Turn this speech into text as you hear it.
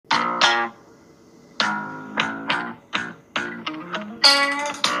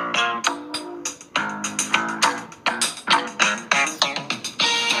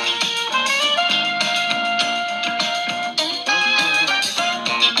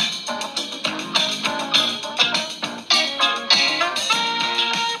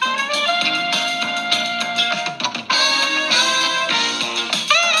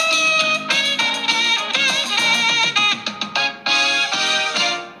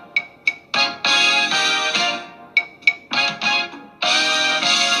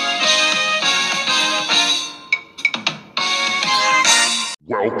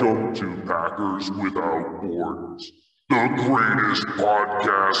Welcome to Packers Without Borders, the greatest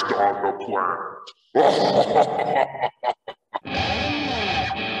podcast on the planet.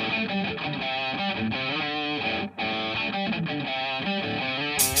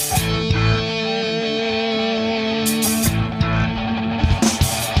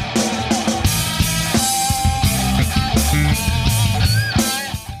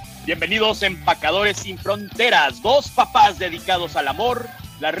 Bienvenidos Empacadores Sin Fronteras, dos papás dedicados al amor,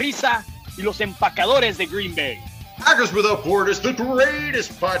 la risa y los empacadores de Green Bay. Packers Without Borders, the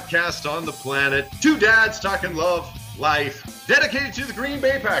greatest podcast on the planet. Two dads talking love, life, dedicated to the Green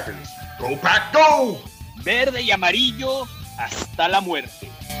Bay Packers. Go Pack, go! Verde y amarillo hasta la muerte.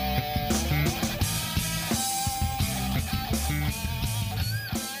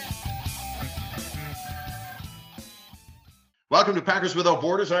 Welcome to Packers Without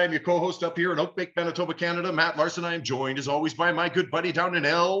Borders. I am your co-host up here in Oakbake, Manitoba, Canada, Matt Larson. I am joined, as always, by my good buddy down in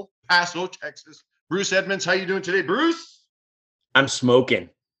El Paso, Texas, Bruce Edmonds. How you doing today, Bruce? I'm smoking.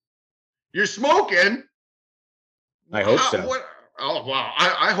 You're smoking? I hope so. Oh, wow.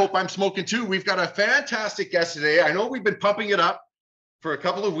 I hope I'm smoking too. We've got a fantastic guest today. I know we've been pumping it up for a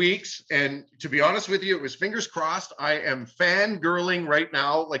couple of weeks, and to be honest with you, it was fingers crossed. I am fangirling right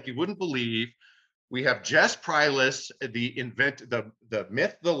now like you wouldn't believe. We have Jess Prylis, the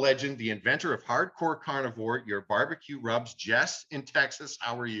myth, the legend, the inventor of Hardcore Carnivore, your barbecue rubs. Jess in Texas,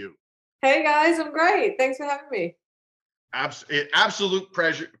 how are you? Hey guys, I'm great. Thanks for having me. Absolute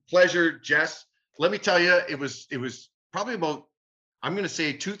pleasure, Jess. Let me tell you, it was probably about, I'm going to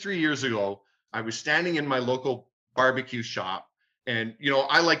say 2-3 years ago. I was standing in my local barbecue shop, and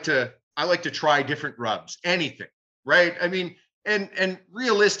I like to try different rubs, anything, right? I mean. And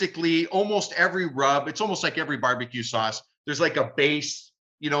realistically, almost every rub, it's almost like every barbecue sauce, there's like a base,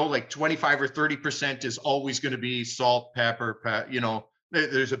 like 25 or 30% is always going to be salt, pepper,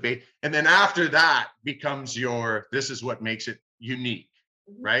 there's a base. And then after that becomes this is what makes it unique,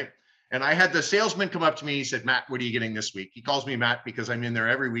 right? And I had the salesman come up to me. He said, Matt, what are you getting this week? He calls me Matt because I'm in there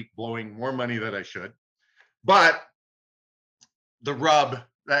every week blowing more money than I should. But the rub,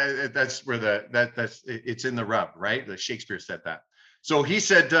 that's where it's in the rub, right? The Shakespeare said that. So he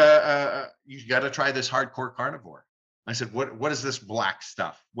said, you got to try this Hardcore Carnivore. I said, what is this black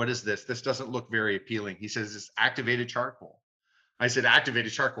stuff? What is this? This doesn't look very appealing. He says, it's activated charcoal. I said,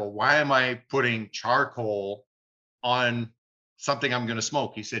 activated charcoal. Why am I putting charcoal on something I'm going to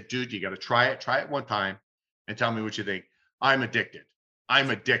smoke? He said, dude, you got to try it one time and tell me what you think. I'm addicted.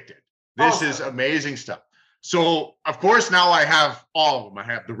 This is amazing stuff. So of course now I have all of them. I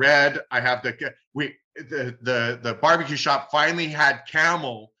have the red. I have the barbecue shop finally had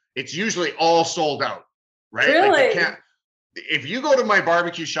Camel. It's usually all sold out, right? Really? If you go to my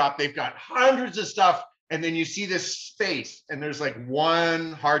barbecue shop, they've got hundreds of stuff, and then you see this space, and there's like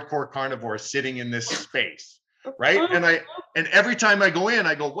one Hardcore Carnivore sitting in this space, right? And every time I go in,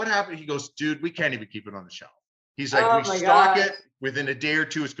 I go, what happened? He goes, dude, we can't even keep it on the shelf. He's like, we stock it within a day or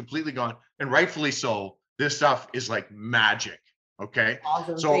two, it's completely gone, and rightfully so. This stuff is like magic. Okay.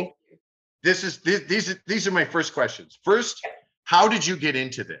 Awesome. So these are my first questions. First, how did you get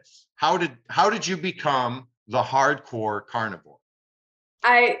into this? How did you become the Hardcore Carnivore?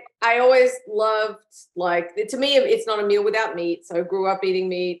 I always loved, to me, it's not a meal without meat. So I grew up eating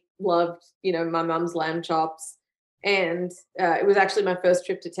meat, loved, my mom's lamb chops. And it was actually my first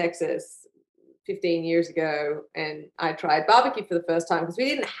trip to Texas 15 years ago, and I tried barbecue for the first time because we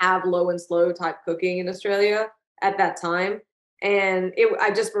didn't have low and slow type cooking in Australia at that time. And I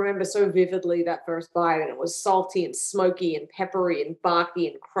just remember so vividly that first bite, and it was salty and smoky and peppery and barky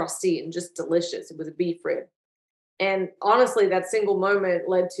and crusty and just delicious. It was a beef rib. And honestly, that single moment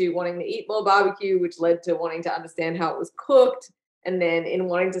led to wanting to eat more barbecue, which led to wanting to understand how it was cooked. And then in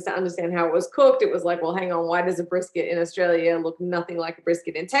wanting to understand how it was cooked, it was like, well, hang on, why does a brisket in Australia look nothing like a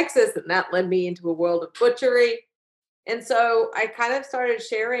brisket in Texas? And that led me into a world of butchery. And so I kind of started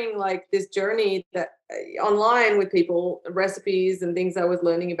sharing this journey that online with people, recipes and things I was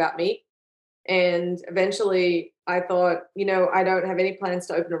learning about meat. And eventually I thought, I don't have any plans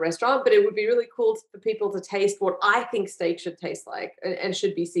to open a restaurant, but it would be really cool for people to taste what I think steak should taste like and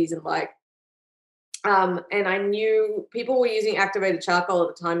should be seasoned like. And I knew people were using activated charcoal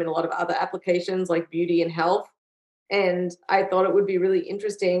at the time in a lot of other applications like beauty and health. And I thought it would be really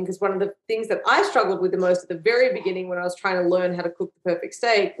interesting because one of the things that I struggled with the most at the very beginning when I was trying to learn how to cook the perfect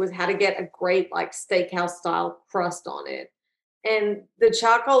steak was how to get a great like steakhouse style crust on it. And the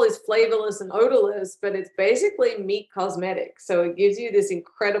charcoal is flavorless and odorless, but it's basically meat cosmetics. So it gives you this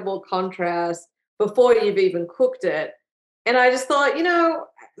incredible contrast before you've even cooked it. And I just thought, I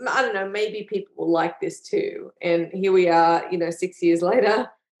don't know, maybe people will like this too. And here we are, 6 years later,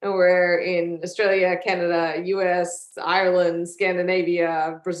 and we're in Australia, Canada, US, Ireland,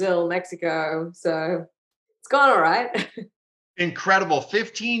 Scandinavia, Brazil, Mexico. So it's gone all right. Incredible.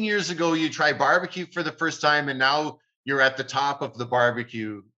 15 years ago, you tried barbecue for the first time, and now you're at the top of the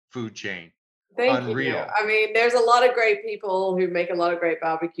barbecue food chain. Thank Unreal. you. I mean, there's a lot of great people who make a lot of great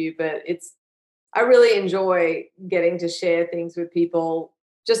barbecue, but I really enjoy getting to share things with people,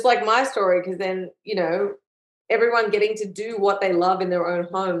 just like my story, because then, everyone getting to do what they love in their own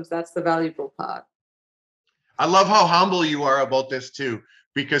homes. That's the valuable part. I love how humble you are about this too,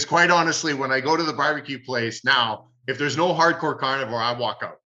 because quite honestly, when I go to the barbecue place now, if there's no hardcore carnivore, I walk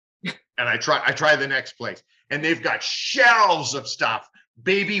out and I try the next place, and they've got shelves of stuff,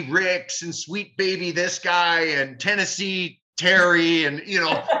 Baby Rick's and Sweet Baby this guy and Tennessee Terry and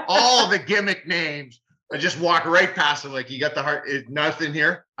all the gimmick names. I just walk right past them like, you got the heart, nothing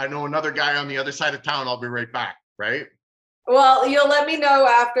here. I know another guy on the other side of town. I'll be right back. Right. Well, you'll let me know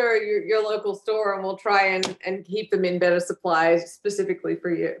after your local store, and we'll try and keep them in better supplies specifically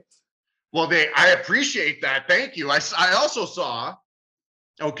for you. Well, I appreciate that. Thank you. I also saw,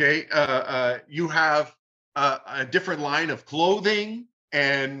 okay, you have a different line of clothing,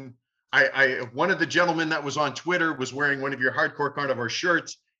 and one of the gentlemen that was on Twitter was wearing one of your Hardcore Carnivore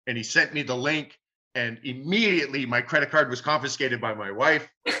shirts, and he sent me the link, and immediately my credit card was confiscated by my wife.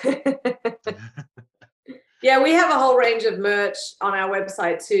 Yeah, we have a whole range of merch on our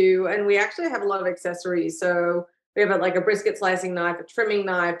website too, and we actually have a lot of accessories. So we have like a brisket slicing knife, a trimming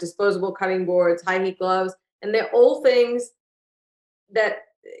knife, disposable cutting boards, high heat gloves, and they're all things that,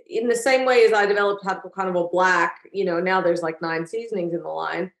 in the same way as I developed Hardcore Carnivore Black, now there's like 9 seasonings in the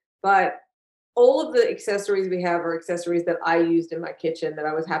line, but all of the accessories we have are accessories that I used in my kitchen that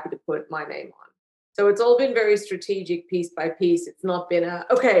I was happy to put my name on. So it's all been very strategic, piece by piece. It's not been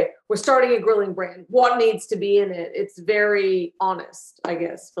okay, we're starting a grilling brand, what needs to be in it? It's very honest, I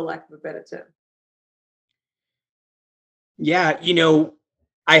guess, for lack of a better term. Yeah,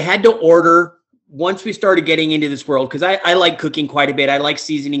 I had to order once we started getting into this world, because I like cooking quite a bit. I like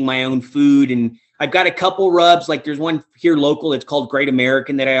seasoning my own food, and I've got a couple rubs. Like there's one here local, it's called Great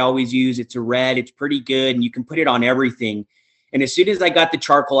American, that I always use. It's a red, it's pretty good, and you can put it on everything. And as soon as I got the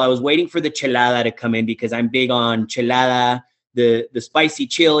charcoal, I was waiting for the chelada to come in, because I'm big on chelada, the spicy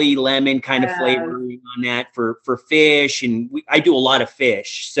chili, lemon kind of flavoring on that for fish. And I do a lot of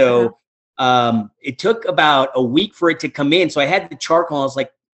fish. So it took about a week for it to come in. So I had the charcoal. I was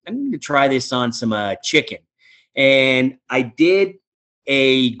like, I'm going to try this on some chicken. And I did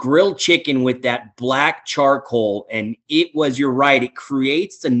a grilled chicken with that black charcoal. And you're right, it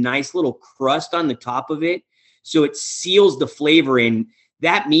creates a nice little crust on the top of it. So it seals the flavor in.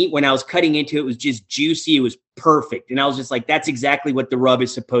 That meat, when I was cutting into it, was just juicy. It was perfect. And I was just like, that's exactly what the rub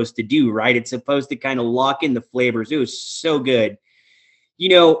is supposed to do, right? It's supposed to kind of lock in the flavors. It was so good.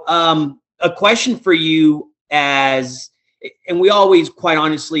 A question for you and we always, quite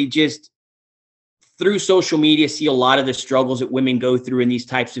honestly, just through social media, see a lot of the struggles that women go through in these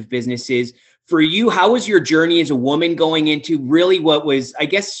types of businesses. For you, how was your journey as a woman going into really what was, I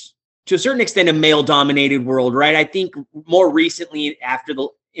guess, to a certain extent, a male-dominated world, right? I think more recently,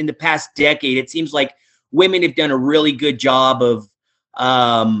 in the past decade, it seems like women have done a really good job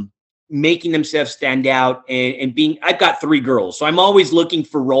of making themselves stand out and being. I've got 3 girls, so I'm always looking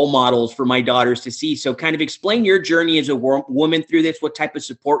for role models for my daughters to see. So, kind of explain your journey as a woman through this. What type of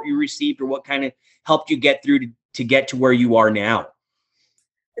support you received, or what kind of helped you get through to get to where you are now?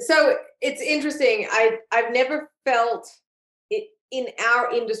 So it's interesting. I've never felt it in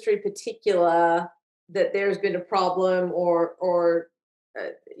our industry particular that there's been a problem or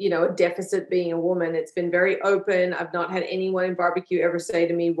a deficit being a woman. It's been very open. I've not had anyone in barbecue ever say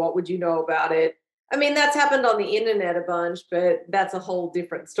to me, what would you know about it? I mean, that's happened on the internet a bunch, but that's a whole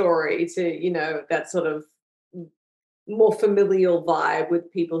different story to, that sort of more familial vibe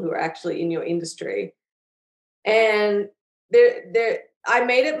with people who are actually in your industry. And I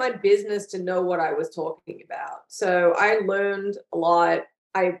made it my business to know what I was talking about. So I learned a lot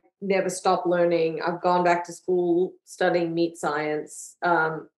I never stopped learning. I've gone back to school studying meat science.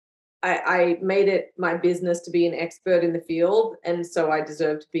 I made it my business to be an expert in the field. And so I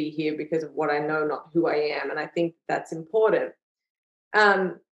deserve to be here because of what I know, not who I am. And I think that's important.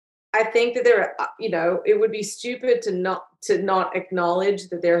 I think that there are, it would be stupid to not acknowledge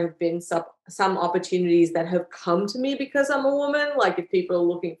that there have been some opportunities that have come to me because I'm a woman, like if people are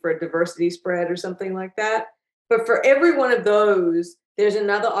looking for a diversity spread or something like that. But for every one of those, there's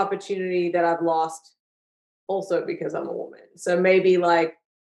another opportunity that I've lost also because I'm a woman. So maybe like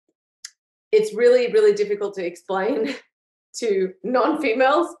it's really, really difficult to explain to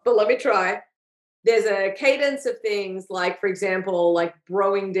non-females, but let me try. There's a cadence of things like, for example, like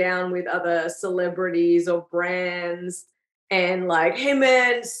broing down with other celebrities or brands and like, hey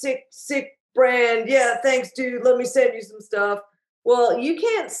man, sick brand. Yeah, thanks, dude. Let me send you some stuff. Well, you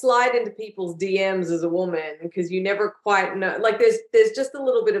can't slide into people's DMs as a woman because you never quite know. Like there's just a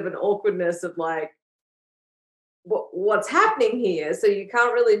little bit of an awkwardness of like, what's happening here? So you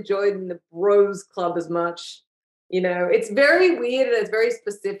can't really join the bros club as much. It's very weird and it's very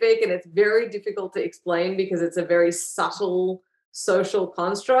specific and it's very difficult to explain because it's a very subtle social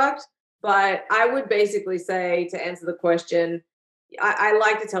construct. But I would basically say, to answer the question, I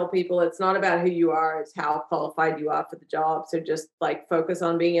like to tell people it's not about who you are, it's how qualified you are for the job. So just like focus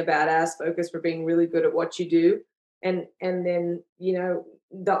on being a badass, focus for being really good at what you do. And then,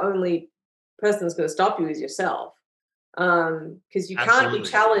 the only person that's going to stop you is yourself. Because you can't be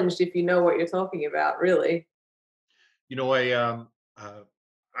challenged if you know what you're talking about, really.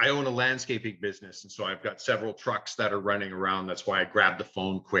 I own a landscaping business, and so I've got several trucks that are running around. That's why I grabbed the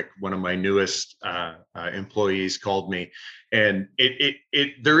phone quick. One of my newest employees called me, and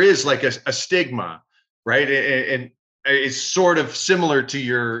there is like a stigma, right? And it's sort of similar to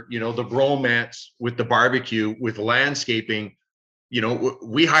your, the romance with the barbecue with landscaping.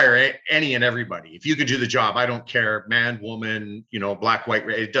 We hire any and everybody. If you could do the job, I don't care, man, woman, black, white,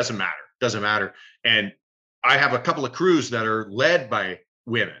 it doesn't matter. And I have a couple of crews that are led by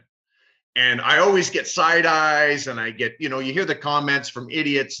women, and I always get side eyes, and I get, you hear the comments from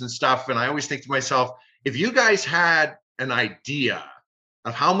idiots and stuff. And I always think to myself, if you guys had an idea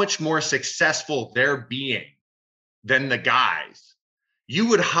of how much more successful they're being than the guys, you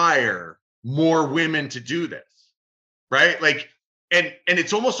would hire more women to do this, right? Like, and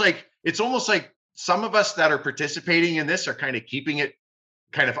it's almost like some of us that are participating in this are kind of keeping it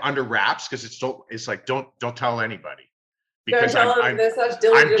kind of under wraps because it's like don't tell anybody, because I'm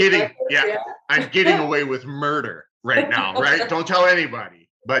getting away with murder right now, right? Don't tell anybody.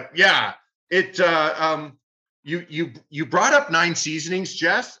 But yeah, you brought up 9 seasonings,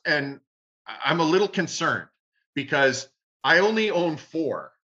 Jess, and I'm a little concerned because I only own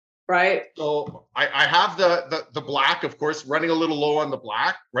 4. Right. So I have the black, of course, running a little low on the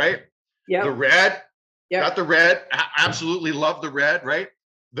black, right? Yeah. The red, yep. Got the red. Absolutely love the red, right?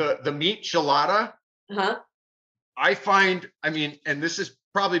 The meat chilada. Uh-huh. I find, and this is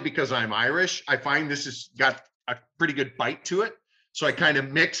probably because I'm Irish, I find this has got a pretty good bite to it. So I kind of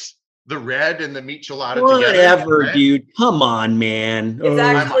mix the red and the meat chilada together. Whatever, dude. Come on, man. It's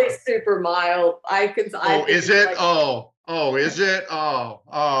actually super mild. Is it? Is it?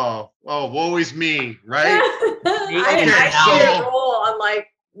 Woe is me, right? I share a roll on like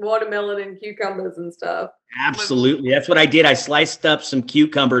watermelon and cucumbers and stuff. Absolutely. That's what I did. I sliced up some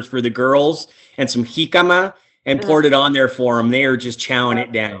cucumbers for the girls and some jicama and poured it on there for them. They are just chowing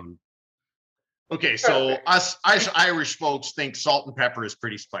it down. Okay, so us Irish folks think salt and pepper is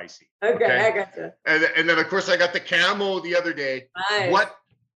pretty spicy. Okay? I gotcha. And then of course I got the camo the other day. Nice.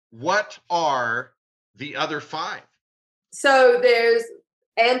 What are the other 5? So there's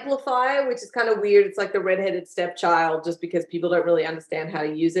Amplify, which is kind of weird. It's like the redheaded stepchild, just because people don't really understand how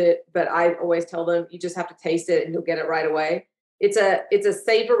to use it. But I always tell them you just have to taste it and you'll get it right away. It's a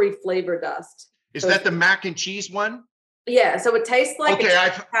savory flavor dust. Is that the mac and cheese one? Yeah, so it tastes like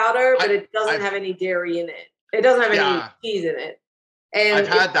powder, but it doesn't have any dairy in it. It doesn't have any cheese in it. And I've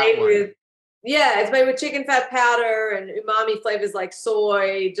had that one. It's made with chicken fat powder and umami flavors like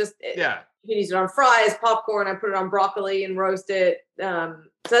soy. You can use it on fries, popcorn. I put it on broccoli and roast it. So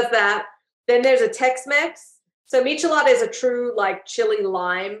that's that. Then there's a Tex-Mex. So michelada is a true like chili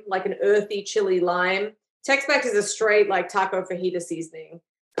lime, like an earthy chili lime. Tex-Mex is a straight like taco fajita seasoning.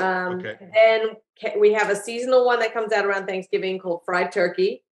 Then we have a seasonal one that comes out around Thanksgiving called fried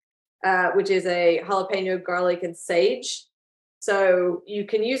turkey, which is a jalapeno, garlic, and sage. So you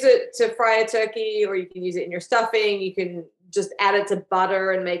can use it to fry a turkey, or you can use it in your stuffing. You can just add it to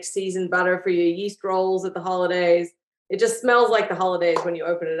butter and make seasoned butter for your yeast rolls at the holidays. It just smells like the holidays when you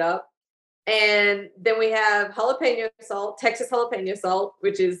open it up. And then we have jalapeno salt, Texas jalapeno salt,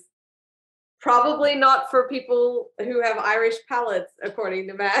 which is probably not for people who have Irish palates, according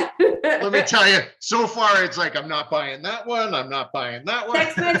to Matt. Let me tell you, so far it's like I'm not buying that one. I'm not buying that one.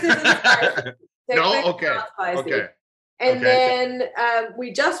 Tex-Mex isn't spicy. No, Tex-Mex is okay, not spicy. okay. And Okay. then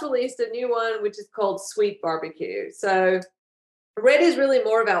we just released a new one, which is called Sweet Barbecue. So red is really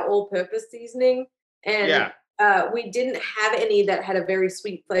more about all-purpose seasoning, and Yeah. we didn't have any that had a very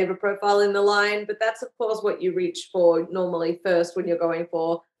sweet flavor profile in the line, but that's of course what you reach for normally first when you're going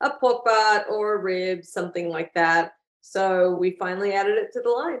for a pork butt or a rib, something like that. So we finally added it to the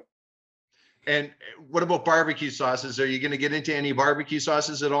line. And what about barbecue sauces? Are you going to get into any barbecue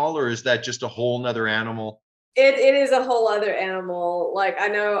sauces at all, or is that just a whole nother animal? It is a whole other animal. Like I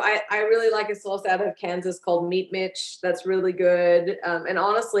know I really like a sauce out of Kansas called Meat Mitch. That's really good. And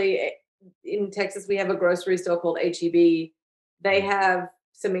honestly, in Texas, we have a grocery store called HEB. They have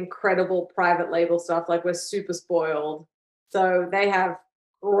some incredible private label stuff. Like we're super spoiled. So they have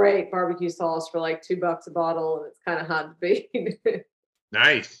great barbecue sauce for like $2 a bottle, and it's kind of hard to beat.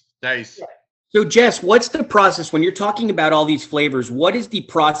 Nice, nice. Yeah. So Jess, what's the process when you're talking about all these flavors? What is the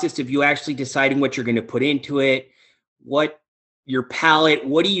process of you actually deciding what you're going to put into it? What your palate?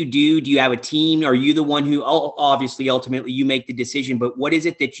 What do you do? Do you have a team? Are you the one who obviously ultimately you make the decision, but what is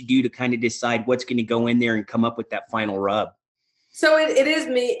it that you do to kind of decide what's going to go in there and come up with that final rub? So it is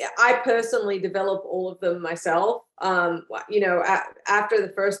me. I personally develop all of them myself. After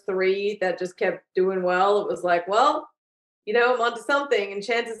the first 3 that just kept doing well, it was like, well, I'm onto something. And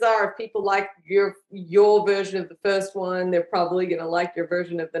chances are, if people like your version of the first one, they're probably going to like your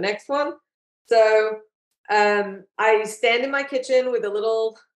version of the next one. So I stand in my kitchen with a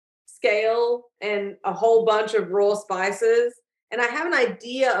little scale and a whole bunch of raw spices, and I have an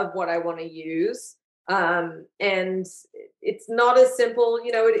idea of what I want to use. And it's not as simple,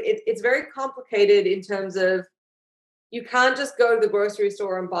 it's very complicated in terms of you can't just go to the grocery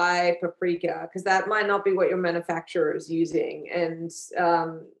store and buy paprika because that might not be what your manufacturer is using. And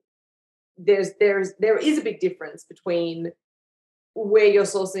there is a big difference between where you're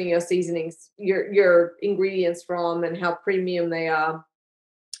sourcing your seasonings, your ingredients from, and how premium they are.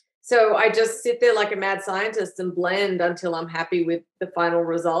 So I just sit there like a mad scientist and blend until I'm happy with the final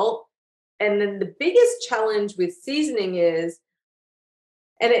result. And then the biggest challenge with seasoning is,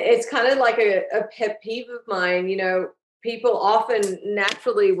 and it's kind of like a pet peeve of mine, people often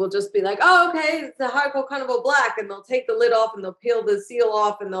naturally will just be like, oh, okay, it's a Hardcore Carnivore Black, and they'll take the lid off and they'll peel the seal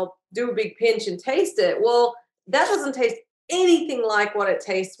off and they'll do a big pinch and taste it. Well, that doesn't taste anything like what it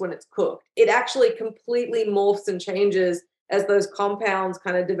tastes when it's cooked. It actually completely morphs and changes as those compounds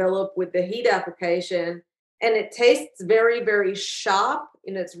kind of develop with the heat application. And it tastes very, very sharp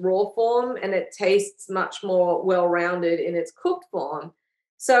in its raw form, and it tastes much more well-rounded in its cooked form.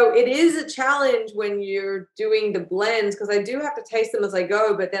 So it is a challenge when you're doing the blends, because I do have to taste them as I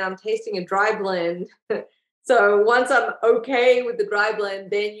go, but then I'm tasting a dry blend. So once I'm okay with the dry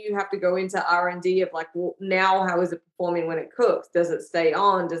blend, then you have to go into R&D of like, well, now how is it performing when it cooks? Does it stay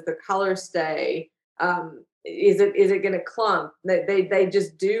on? Does the color stay? Is it going to clump? They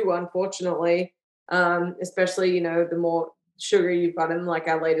just do, unfortunately. Especially, the more sugar you've got in, like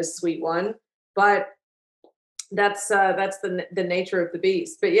our latest sweet one. But that's the nature of the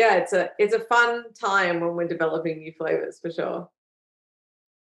beast. But yeah, it's a fun time when we're developing new flavors, for sure.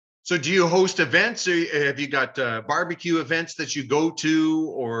 So do you host events, or have you got barbecue events that you go to,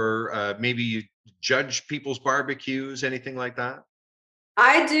 or maybe you judge people's barbecues, anything like that?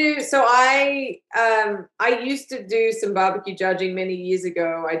 I do. So I used to do some barbecue judging many years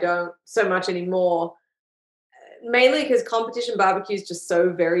ago. I don't so much anymore, mainly because competition barbecue is just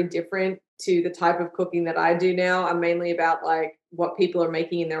so very different to the type of cooking that I do now. I'm mainly about like what people are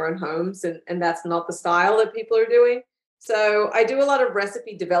making in their own homes, and that's not the style that people are doing. So I do a lot of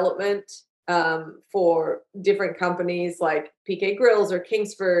recipe development for different companies like PK Grills or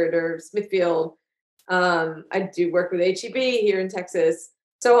Kingsford or Smithfield. I do work with HEB here in Texas.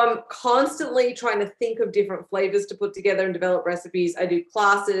 So I'm constantly trying to think of different flavors to put together and develop recipes. I do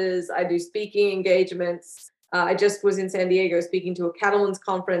classes, I do speaking engagements. I just was in San Diego speaking to a cattlemen's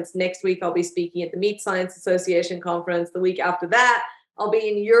conference. Next week, I'll be speaking at the Meat Science Association conference. The week after that, I'll be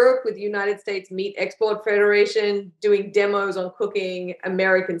in Europe with the United States Meat Export Federation doing demos on cooking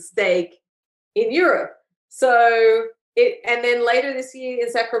American steak in Europe. So and then later this year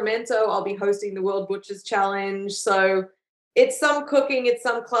in Sacramento, I'll be hosting the World Butchers Challenge. So it's some cooking, it's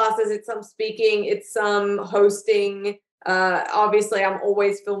some classes, it's some speaking, it's some hosting. Obviously, I'm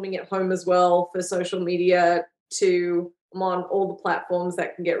always filming at home as well for social media too. I'm on all the platforms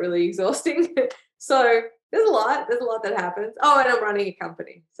that can get really exhausting. So there's a lot that happens. Oh, and I'm running a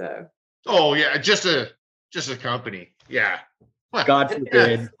company. So Oh yeah, just a company. Yeah. Well, God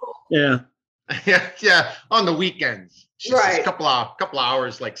forbid. Yeah. yeah. On the weekends, just Right. a couple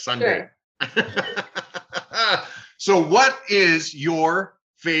hours like Sunday. Sure. So, what is your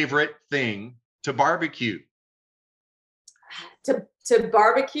favorite thing to barbecue? To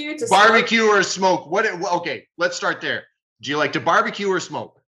barbecue, to Barbecue or smoke? Okay, let's start there. Do you like to barbecue or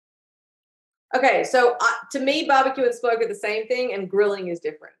smoke? Okay, so to me, barbecue and smoke are the same thing, and grilling is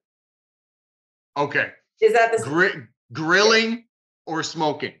different. Okay. Is that the grilling or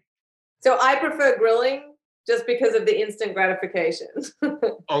smoking? So I prefer grilling just because of the instant gratification.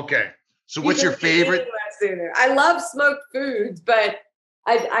 Okay. So what's your favorite? Sooner. I love smoked foods, but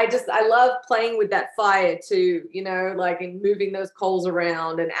I love playing with that fire too, like in moving those coals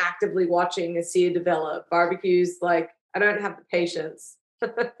around and actively watching a sear develop. Barbecues, like I don't have the patience.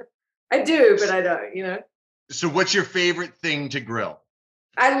 I do, but I don't, So what's your favorite thing to grill?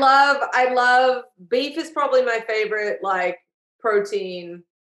 I love beef is probably my favorite, like protein.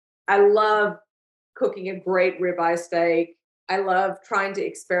 I love cooking a great ribeye steak. I love trying to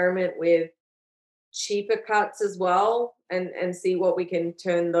experiment with cheaper cuts as well and see what we can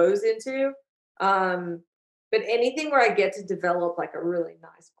turn those into. But anything where I get to develop like a really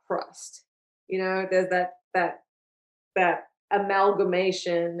nice crust, there's that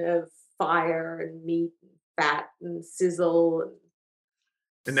amalgamation of fire and meat and fat and sizzle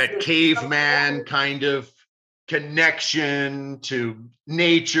and that caveman kind of connection to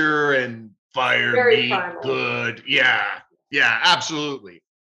nature and fire, very meat, primal. good. Yeah, absolutely.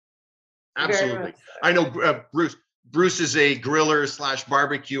 Absolutely. So. I know Bruce is a griller /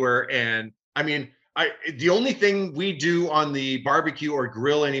 barbecuer. And I mean, the only thing we do on the barbecue or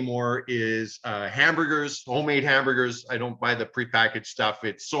grill anymore is hamburgers, homemade hamburgers. I don't buy the prepackaged stuff.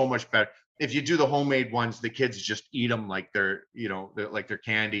 It's so much better. If you do the homemade ones, the kids just eat them like they're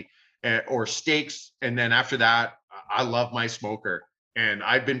candy, or steaks. And then after that, I love my smoker. And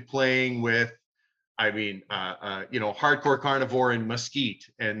I've been playing with, hardcore carnivore and mesquite,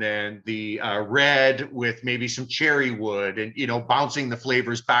 and then the red with maybe some cherry wood, and bouncing the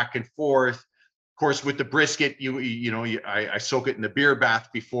flavors back and forth. Of course, with the brisket, I soak it in the beer bath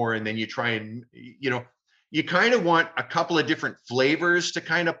before, and then you try and you kind of want a couple of different flavors to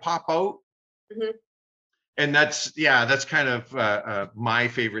kind of pop out. Mm-hmm. And that's kind of my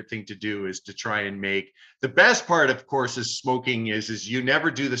favorite thing to do, is to try and make. The best part, of course, is smoking is you never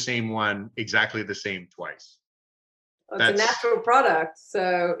do the same one exactly the same twice. Well, it's a natural product.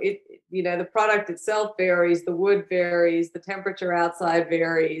 So the product itself varies, the wood varies, the temperature outside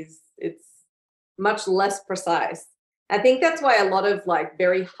varies. It's much less precise. I think that's why a lot of like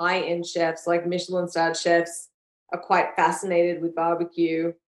very high-end chefs, like Michelin-starred chefs, are quite fascinated with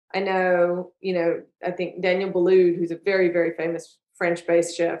barbecue. I know, I think Daniel Boulud, who's a very, very famous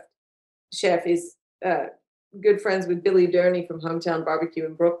French-based chef is good friends with Billy Durney from Hometown Barbecue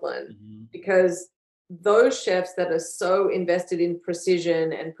in Brooklyn, because those chefs that are so invested in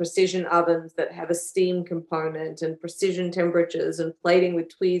precision and precision ovens that have a steam component and precision temperatures and plating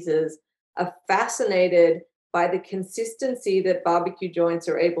with tweezers are fascinated by the consistency that barbecue joints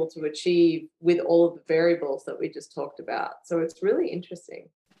are able to achieve with all of the variables that we just talked about. So it's really interesting.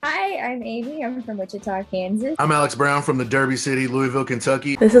 Hi, I'm Amy. I'm from Wichita, Kansas. I'm Alex Brown from the Derby City, Louisville,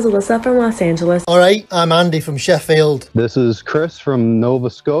 Kentucky. This is Alyssa from Los Angeles. All right, I'm Andy from Sheffield. This is Chris from Nova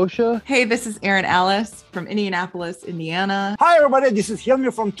Scotia. Hey, this is Erin Alice from Indianapolis, Indiana. Hi, everybody. This is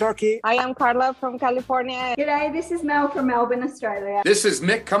Hilmi from Turkey. Hi, I'm Carla from California. G'day, this is Mel from Melbourne, Australia. This is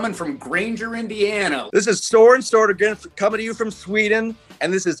Mick coming from Granger, Indiana. This is Soren again, coming to you from Sweden.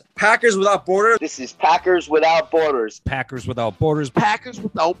 And this is Packers Without Borders. This is Packers Without Borders. Packers Without Borders. Packers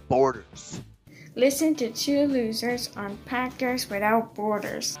Without Borders. Listen to two losers on Packers Without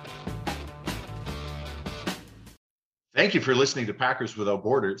Borders. Thank you for listening to Packers Without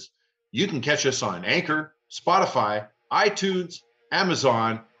Borders. You can catch us on Anchor, Spotify, iTunes,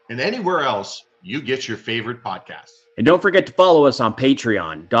 Amazon, and anywhere else you get your favorite podcasts. And don't forget to follow us on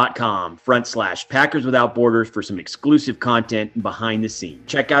patreon.com/Packers Without Borders for some exclusive content and behind the scenes.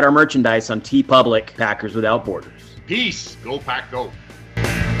 Check out our merchandise on TeePublic, Packers Without Borders. Peace. Go Pack Go.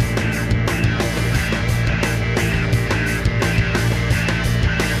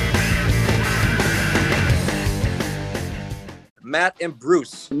 Matt and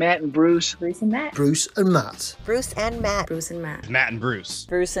Bruce. Matt and Bruce. Bruce and Matt. Bruce and Matt. Bruce and Matt. Bruce and Matt. Matt and Bruce.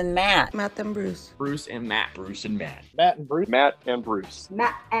 Bruce and Matt. Matt and Bruce. Bruce and Matt. Bruce and Matt. Matt and Bruce. Matt and Bruce.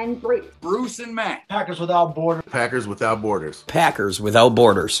 Matt and Bruce. Bruce and Matt. Packers Without Borders. Packers Without Borders. Packers Without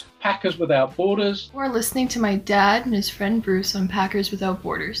Borders. Packers Without Borders. We're listening to my dad and his friend Bruce on Packers Without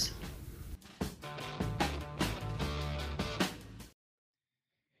Borders.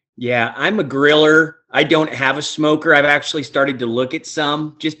 Yeah, I'm a griller. I don't have a smoker. I've actually started to look at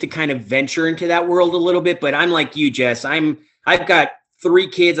some just to kind of venture into that world a little bit. But I'm like you, Jess. I've got 3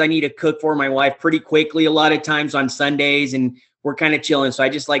 kids I need to cook for my wife pretty quickly a lot of times on Sundays, and we're kind of chilling. So I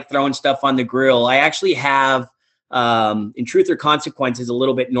just like throwing stuff on the grill. I actually have, in Truth or Consequences, a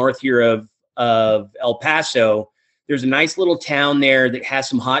little bit north here of El Paso. There's a nice little town there that has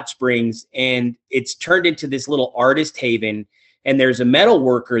some hot springs, and it's turned into this little artist haven. And there's a metal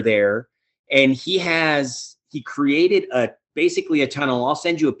worker there, and he created basically a tunnel. I'll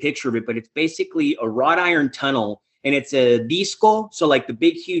send you a picture of it, but it's basically a wrought iron tunnel, and it's a disco. So like the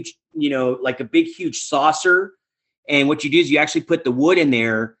big, huge, like a big, huge saucer. And what you do is you actually put the wood in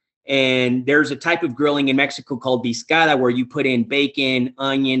there, and there's a type of grilling in Mexico called discada, where you put in bacon,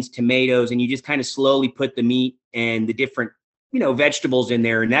 onions, tomatoes, and you just kind of slowly put the meat and the different vegetables in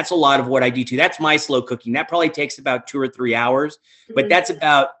there. And that's a lot of what I do too. That's my slow cooking. That probably takes about 2 or 3 hours, but that's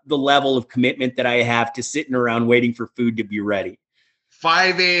about the level of commitment that I have to sitting around waiting for food to be ready.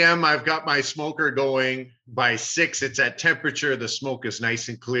 5 a.m. I've got my smoker going. By 6, it's at temperature. The smoke is nice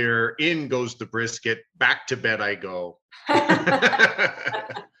and clear. In goes the brisket. Back to bed I go. I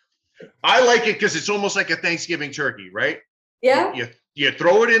like it because it's almost like a Thanksgiving turkey, right? Yeah. You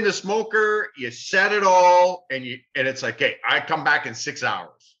throw it in the smoker, you set it all, and it's like, hey, I come back in 6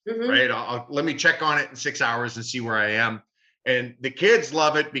 hours, right? Let me check on it in 6 hours and see where I am. And the kids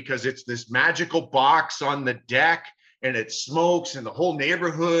love it because it's this magical box on the deck, and it smokes, and the whole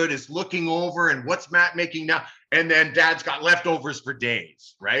neighborhood is looking over, and what's Matt making now? And then Dad's got leftovers for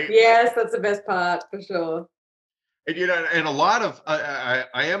days, right? Yes, that's the best part for sure. And and a lot of I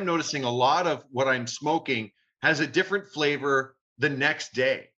am noticing a lot of what I'm smoking has a different flavor the next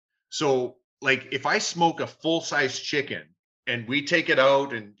day. So like if I smoke a full-size chicken and we take it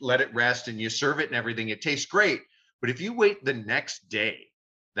out and let it rest and you serve it and everything, it tastes great. But if you wait the next day,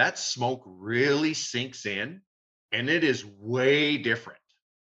 that smoke really sinks in and it is way different.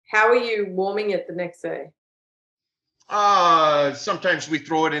 How are you warming it the next day? Sometimes we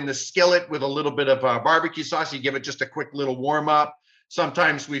throw it in the skillet with a little bit of barbecue sauce. You give it just a quick little warm up.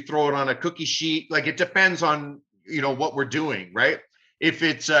 Sometimes we throw it on a cookie sheet. Like it depends on what we're doing, right? If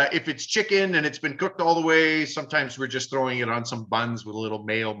it's chicken and it's been cooked all the way, sometimes we're just throwing it on some buns with a little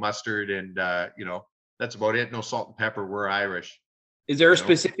mayo, mustard, and that's about it. No salt and pepper. We're Irish. Is there a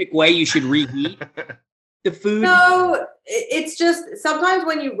specific way you should reheat the food? No, it's just sometimes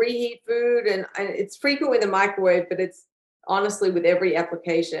when you reheat food, and it's frequent in the microwave, but it's honestly with every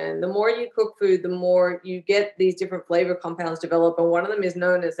application, the more you cook food, the more you get these different flavor compounds develop. And one of them is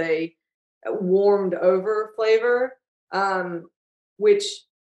known as a warmed over flavor, which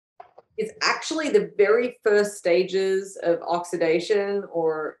is actually the very first stages of oxidation,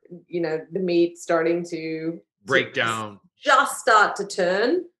 or, the meat starting to break down, just start to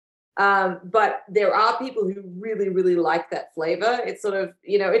turn. But there are people who really, really like that flavor. It's sort of,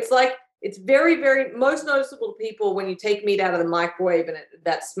 it's very, very most noticeable to people when you take meat out of the microwave and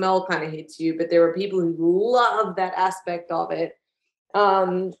that smell kind of hits you. But there are people who love that aspect of it.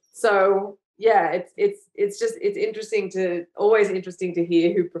 So yeah, it's always interesting to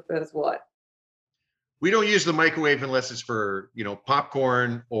hear who prefers what. We don't use the microwave unless it's for,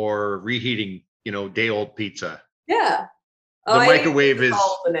 popcorn or reheating, day old pizza. Yeah. The microwave is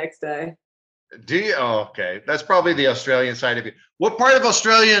the next day. Do you? Oh, okay. That's probably the Australian side of it. What part of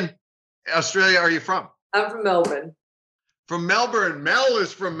Australia are you from? I'm from Melbourne. From Melbourne. Mel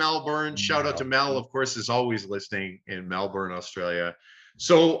is from Melbourne. Shout out to Mel, of course, is always listening in Melbourne, Australia.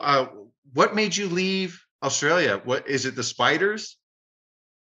 So what made you leave Australia? What is it, the spiders?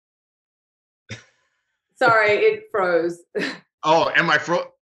 Sorry, it froze. Oh, am I froze?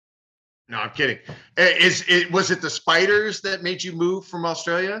 No, I'm kidding. Was it the spiders that made you move from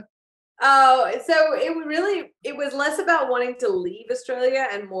Australia? Oh, so it was less about wanting to leave Australia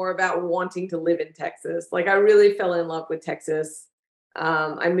and more about wanting to live in Texas. Like I really fell in love with Texas.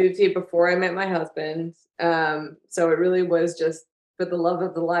 I moved here before I met my husband. So it really was just for the love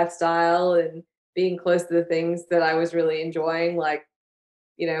of the lifestyle and being close to the things that I was really enjoying, like,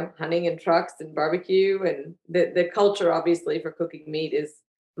 hunting and trucks and barbecue, and the culture obviously for cooking meat is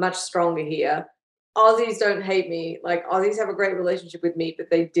much stronger here. Aussies don't hate me. Like Aussies have a great relationship with meat,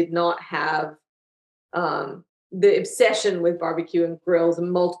 but they did not have the obsession with barbecue and grills and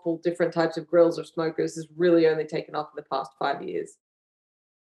multiple different types of grills or smokers has really only taken off in the past 5 years.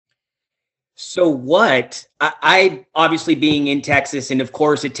 So I obviously being in Texas, and of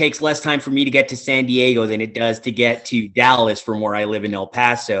course it takes less time for me to get to San Diego than it does to get to Dallas from where I live in El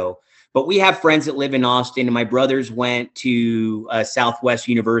Paso. But we have friends that live in Austin, and my brothers went to Southwest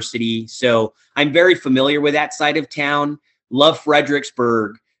University. So I'm very familiar with that side of town. Love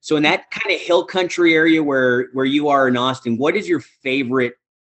Fredericksburg. So in that kind of hill country area where you are in Austin, what is your favorite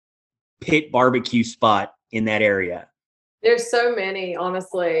pit barbecue spot in that area? There's so many,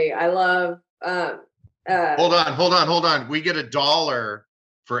 honestly. I love Hold on. We get $1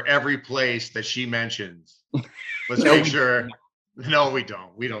 for every place that she mentions. Let's make sure. No, we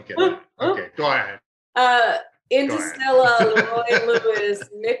don't. We don't get that. Okay, go ahead. Interstellar, Leroy Lewis,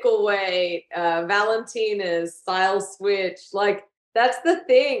 Mickleway, Valentina's, Style Switch. Like, that's the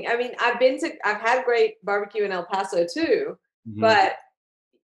thing. I mean, I've had great barbecue in El Paso too, but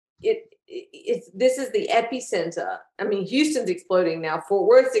this is the epicenter. I mean, Houston's exploding now, Fort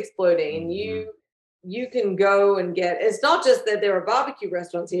Worth's exploding, and you can go and it's not just that there are barbecue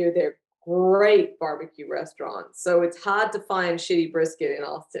restaurants here, they're great barbecue restaurants. So it's hard to find shitty brisket in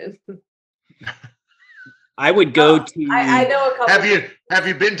Austin. I would go to. I know a couple. Have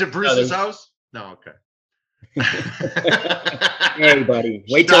you been to Bruce's house? No, okay. Hey, buddy,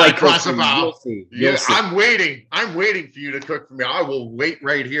 wait till I cross him out. You'll see. I'm waiting for you to cook for me. I will wait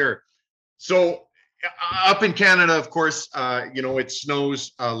right here. So up in Canada, of course, it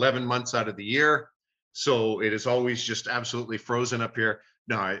snows 11 months out of the year. So it is always just absolutely frozen up here.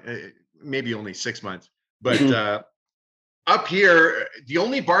 No, maybe only 6 months. But up here, the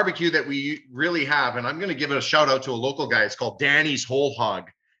only barbecue that we really have, and I'm going to give it a shout out to a local guy. It's called Danny's Whole Hog.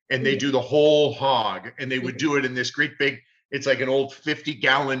 And they do the whole hog. And they would do it in this great big, it's like an old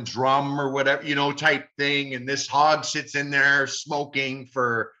 50-gallon drum or whatever, type thing. And this hog sits in there smoking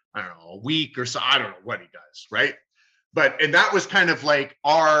for, I don't know, a week or so. I don't know what he does, right? And that was kind of like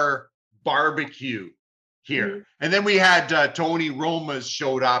our barbecue here. And then we had Tony Roma's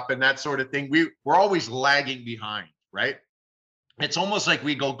showed up and that sort of thing. We're always lagging behind, right? It's almost like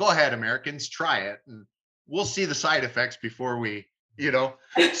we go ahead, Americans, try it. And we'll see the side effects before we,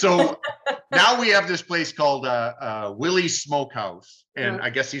 So now we have this place called Willie's Smokehouse. And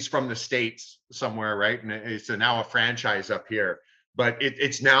I guess he's from the States somewhere, right? And it's now a franchise up here. But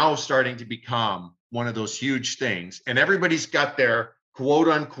it's now starting to become one of those huge things. And everybody's got their quote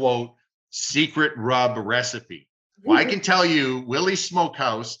unquote secret rub recipe. Well, I can tell you Willie's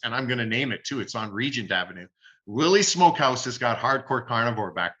Smokehouse, and I'm going to name it too. It's on Regent Avenue. Willie's Smokehouse has got hardcore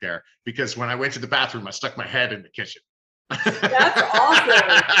carnivore back there because when I went to the bathroom, I stuck my head in the kitchen. That's awesome.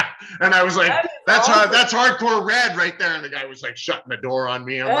 And I was like, that's hardcore red right there. And the guy was like shutting the door on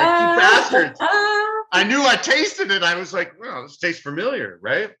me. I'm like, you bastards. I knew I tasted it. I was like, well, this tastes familiar,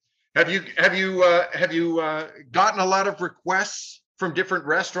 right? Have you gotten a lot of requests from different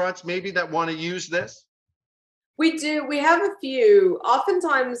restaurants maybe that want to use this? We do. We have a few.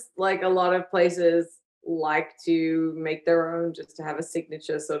 Oftentimes, like a lot of places like to make their own just to have a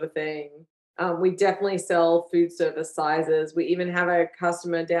signature sort of thing. We definitely sell food service sizes. We even have a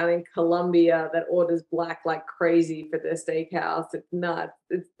customer down in Colombia that orders black like crazy for their steakhouse. It's nuts.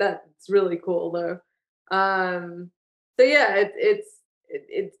 It's really cool though. So yeah,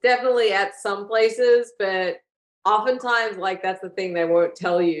 it's definitely at some places, but oftentimes like that's the thing they won't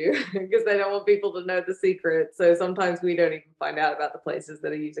tell you because they don't want people to know the secret. So sometimes we don't even find out about the places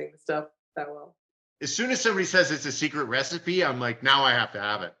that are using the stuff that well. As soon as somebody says it's a secret recipe, I'm like, now I have to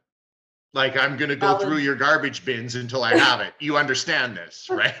have it. Like, I'm going to go through your garbage bins until I have it. You understand this,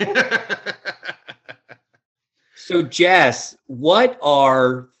 right? So, Jess, what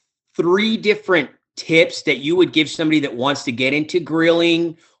are 3 different tips that you would give somebody that wants to get into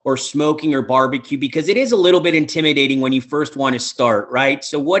grilling or smoking or barbecue? Because it is a little bit intimidating when you first want to start, right?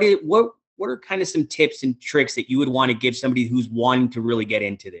 So what are kind of some tips and tricks that you would want to give somebody who's wanting to really get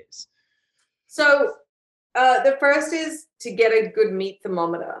into this? So the first is to get a good meat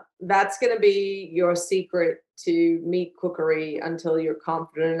thermometer. That's going to be your secret to meat cookery until you're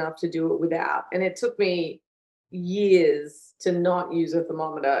confident enough to do it without. And it took me years to not use a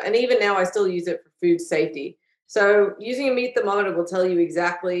thermometer. And even now I still use it for food safety. So using a meat thermometer will tell you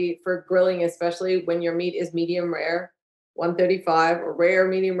exactly for grilling, especially when your meat is medium rare, 135 or rare,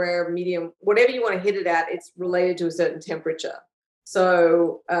 medium, whatever you want to hit it at, it's related to a certain temperature.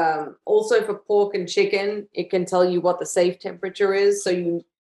 So also for pork and chicken, it can tell you what the safe temperature is. So you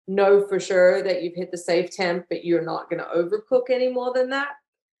know for sure that you've hit the safe temp, but you're not going to overcook any more than that.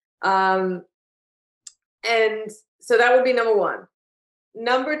 And so that would be number 1.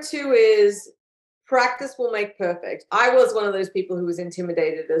 Number 2 is practice will make perfect. I was one of those people who was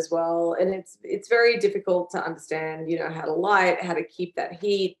intimidated as well. And it's very difficult to understand, how to light, how to keep that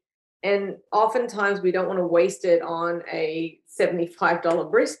heat. And oftentimes we don't want to waste it on a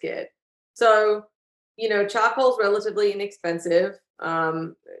 $75 brisket. So, charcoal is relatively inexpensive. A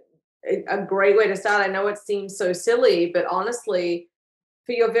great way to start. I know it seems so silly, but honestly,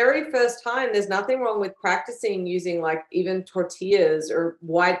 for your very first time, there's nothing wrong with practicing using like even tortillas or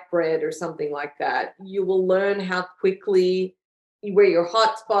white bread or something like that. You will learn how quickly where your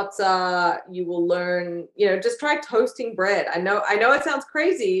hot spots are. You will learn, just try toasting bread. I know it sounds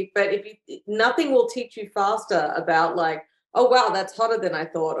crazy, but nothing will teach you faster about like, oh wow, that's hotter than I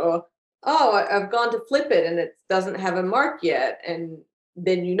thought, or oh, I've gone to flip it and it doesn't have a mark yet. And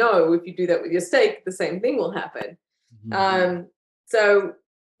then if you do that with your steak, the same thing will happen. Mm-hmm. So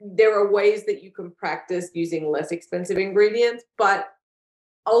there are ways that you can practice using less expensive ingredients, but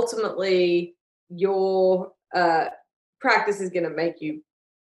ultimately your practice is going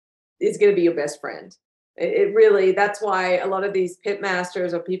to be your best friend. It really, that's why a lot of these pit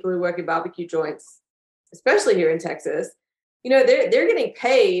masters or people who work in barbecue joints, especially here in Texas, they're getting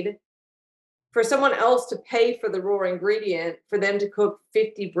paid for someone else to pay for the raw ingredient for them to cook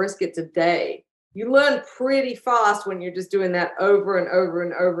 50 briskets a day. You learn pretty fast when you're just doing that over and over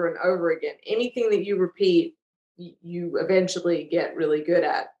and over and over again. Anything that you repeat, you eventually get really good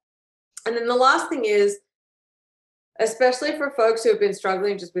at. And then the last thing is, especially for folks who have been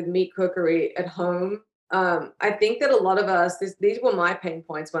struggling just with meat cookery at home, I think that a lot of us, these were my pain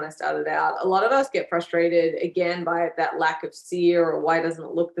points when I started out. A lot of us get frustrated again by that lack of sear, or why doesn't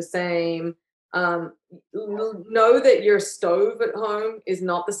it look the same? Know that your stove at home is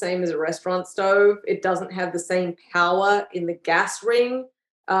not the same as a restaurant stove. It doesn't have the same power in the gas ring,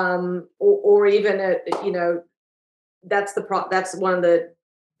 or even that's one of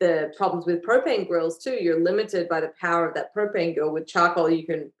the problems with propane grills too. You're limited by the power of that propane grill. With charcoal, you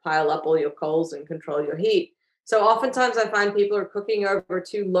can pile up all your coals and control your heat. So oftentimes I find people are cooking over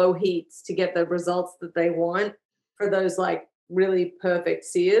too low heats to get the results that they want for those like really perfect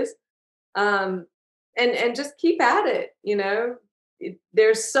sears. And just keep at it.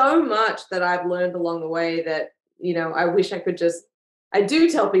 There's so much that I've learned along the way that, I wish I could I do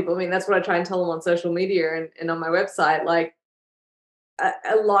tell people, that's what I try and tell them on social media and on my website, like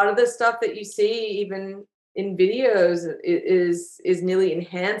a lot of the stuff that you see even in videos is nearly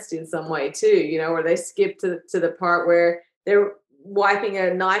enhanced in some way too, where they skip to the part where they're wiping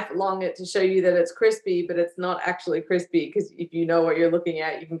a knife along it to show you that it's crispy, but it's not actually crispy, because if you know what you're looking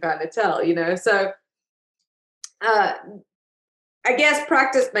at, you can kind of tell, So I guess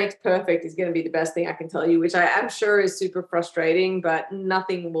practice makes perfect is going to be the best thing I can tell you, which I'm sure is super frustrating, but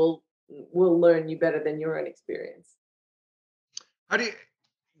nothing will learn you better than your own experience. How do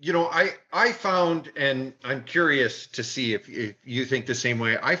you, I found, and I'm curious to see if you think the same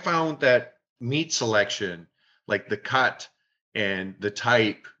way, I found that meat selection, like the cut and the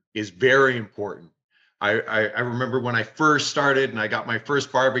type, is very important. I remember when I first started and I got my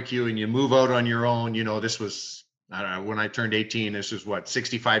first barbecue, and you move out on your own, this was, I don't know, when I turned 18, this was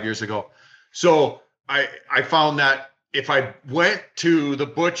 65 years ago. So I found that if I went to the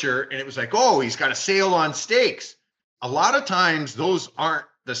butcher and it was like, oh, he's got a sale on steaks, a lot of times those aren't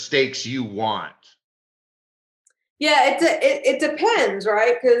the steaks you want. Yeah, it depends,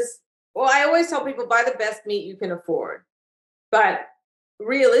 right? Because, I always tell people, buy the best meat you can afford. But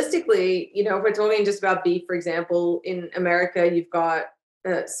realistically, if we're talking just about beef, for example, in America, you've got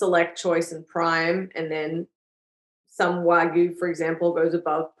Select, Choice, and Prime, and then some Wagyu, for example, goes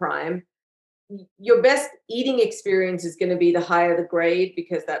above Prime. Your best eating experience is going to be the higher the grade,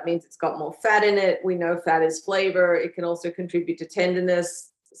 because that means it's got more fat in it. We know fat is flavor. It can also contribute to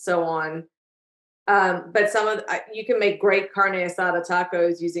tenderness, so on. But you can make great carne asada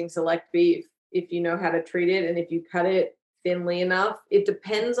tacos using Select beef if you know how to treat it and if you cut it thinly enough. It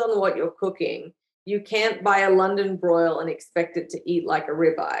depends on what you're cooking. You can't buy a London broil and expect it to eat like a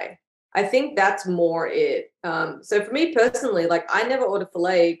ribeye. I think that's more it. So for me personally, like, I never order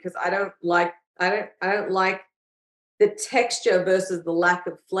filet because I don't like the texture versus the lack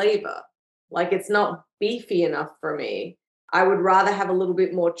of flavor. Like, it's not beefy enough for me. I would rather have a little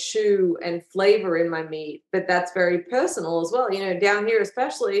bit more chew and flavor in my meat, but that's very personal as well. Down here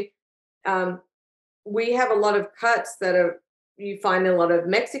especially, we have a lot of cuts that you find in a lot of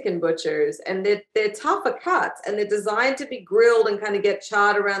Mexican butchers, and they're tougher cuts, and they're designed to be grilled and kind of get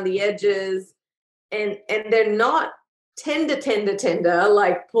charred around the edges, and they're not tender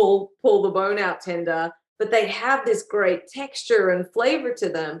like pull the bone out tender, but they have this great texture and flavor to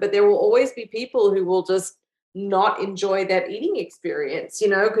them. But there will always be people who will just not enjoy that eating experience,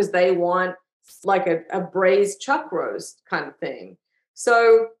 because they want like a braised chuck roast kind of thing.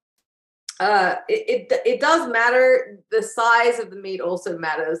 So it does matter. The size of the meat also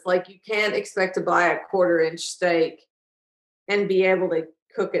matters. Like, you can't expect to buy a 1/4-inch steak and be able to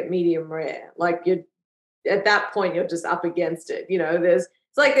cook it medium rare. Like, at that point, you're just up against it.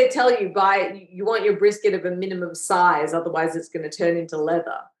 It's like they tell you you want your brisket of a minimum size, otherwise it's going to turn into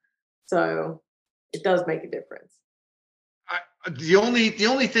leather. So it does make a difference. The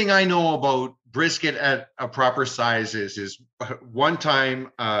only thing I know about brisket at a proper size is one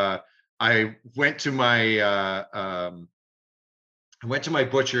time I went to my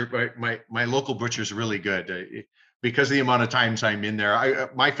butcher. My local butcher is really good because of the amount of times I'm in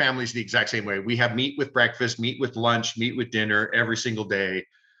there. My family's the exact same way. We have meat with breakfast, meat with lunch, meat with dinner every single day.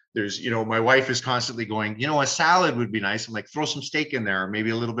 There's, my wife is constantly going, a salad would be nice. I'm like, throw some steak in there, or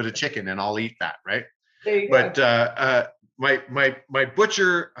maybe a little bit of chicken, and I'll eat that, right? There you go. But my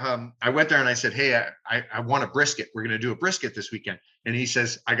butcher, I went there and I said, hey, I want a brisket. We're going to do a brisket this weekend. And he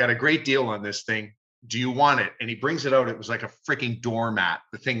says, I got a great deal on this thing. Do you want it? And he brings it out. It was like a freaking doormat.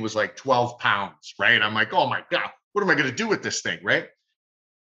 The thing was like 12 pounds, right? I'm like, oh my God, what am I going to do with this thing, right?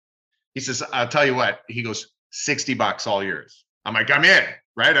 He says, I'll tell you what. He goes, $60 all yours. I'm like, I'm in,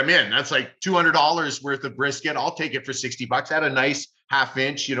 right? I'm in. That's like $200 worth of brisket. I'll take it for $60. I had a nice 1/2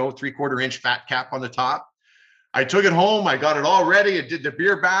 inch, 3/4 inch fat cap on the top. I took it home. I got it all ready. I did the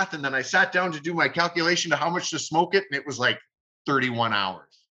beer bath. And then I sat down to do my calculation to how much to smoke it. And it was like 31 hours.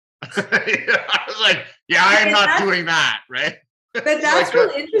 I was like, yeah, I'm not doing that, right? But that's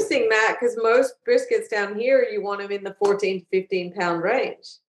really interesting, Matt, because most briskets down here, you want them in the 14 to 15 pound range.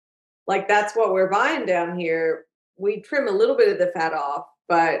 Like that's what we're buying down here. We trim a little bit of the fat off,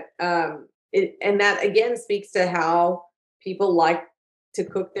 but and that again speaks to how people like to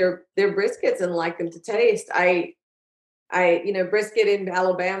cook their briskets and like them to taste. Brisket in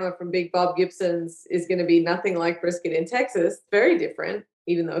Alabama from Big Bob Gibson's is going to be nothing like brisket in Texas. Very different,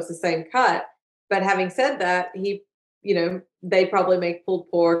 even though it's the same cut. But having said that, they probably make pulled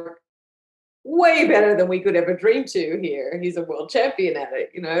pork way better than we could ever dream to here. He's a world champion at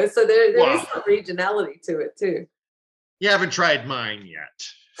it, So there is some regionality to it too. You haven't tried mine yet.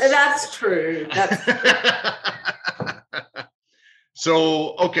 And that's true.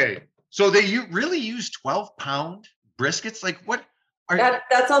 So, okay. So you really use 12-pound briskets? Like what?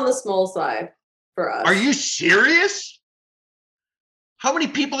 That's on the small side for us. Are you serious? How many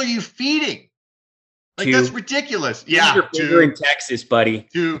people are you feeding? Like 2. That's ridiculous. Yeah, You're 2. In Texas, buddy.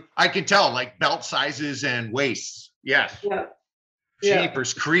 2. I can tell, like belt sizes and waists. Yes. Yeah.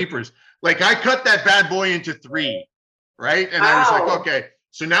 Jeepers creepers. Like I cut that bad boy into 3, right? And I was like, okay,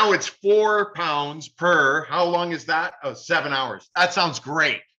 so now it's 4 pounds per. How long is that? Oh, 7 hours. That sounds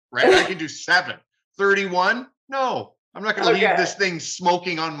great, right? I can do 7. 31? No, I'm not going to leave this thing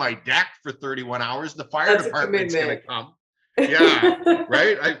smoking on my deck for 31 hours. The fire department's going to come. Yeah,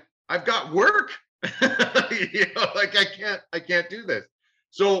 right. I've got work. Like I can't do this.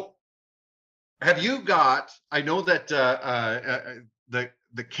 So have you got, I know that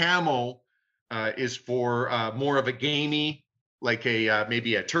the camo is for more of a gamey, like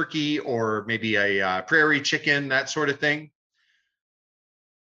maybe a turkey or maybe a prairie chicken, that sort of thing.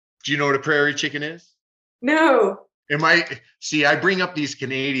 Do you know what a prairie chicken is? No. I bring up these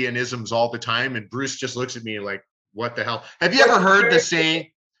Canadianisms all the time and Bruce just looks at me like, what the hell? Have you ever heard the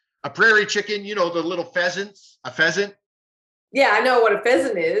saying, a prairie chicken, the little pheasants, a pheasant? Yeah, I know what a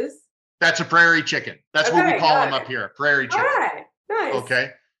pheasant is. That's a prairie chicken. That's what we call them up here, prairie chicken. All right, nice.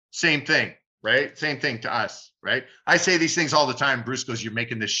 Okay, same thing, right? Same thing to us, right? I say these things all the time. Bruce goes, you're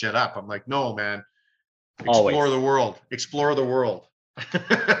making this shit up. I'm like, no, man. Explore the world. Explore the world.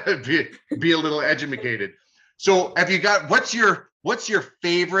 be a little educated. So have you got, what's your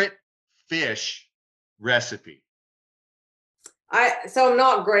favorite fish recipe? So I'm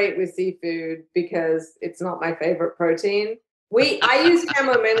not great with seafood because it's not my favorite protein. I use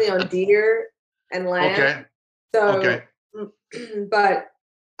camo mainly on deer and lamb. Okay. So, but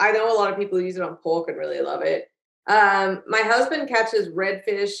I know a lot of people use it on pork and really love it. My husband catches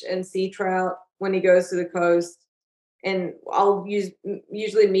redfish and sea trout when he goes to the coast, and I'll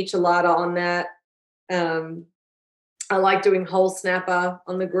usually michelada on that. I like doing whole snapper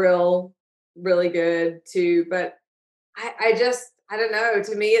on the grill, really good too. But I don't know.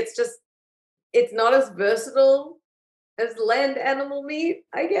 To me, it's not as versatile as land animal meat,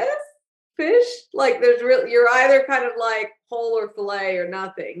 I guess. Fish, like you're either kind of like whole or fillet or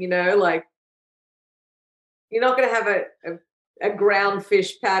nothing, like you're not going to have a ground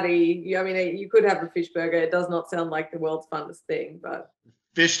fish patty. You could have a fish burger. It does not sound like the world's funnest thing, but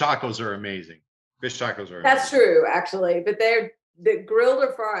fish tacos are amazing. That's true, actually, but they're grilled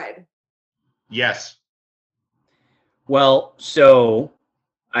or fried. Yes. Well, so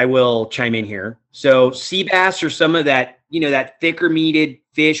I will chime in here. So sea bass or some of that, that thicker meated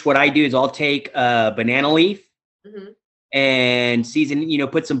fish, what I do is I'll take a banana leaf and season,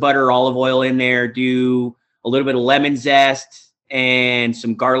 put some butter or olive oil in there, do a little bit of lemon zest and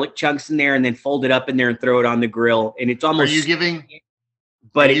some garlic chunks in there, and then fold it up in there and throw it on the grill. And it's almost. Are you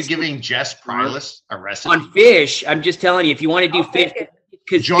giving Jess Prylis a recipe on fish? I'm just telling you, if you want to do fish,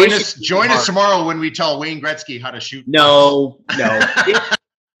 because join us tomorrow when we tell Wayne Gretzky how to shoot. No.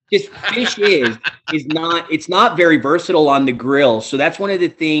 Just fish is not, it's not very versatile on the grill. So that's one of the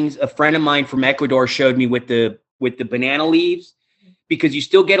things a friend of mine from Ecuador showed me with the banana leaves, because you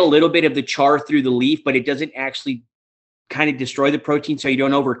still get a little bit of the char through the leaf, but it doesn't actually kind of destroy the protein, so you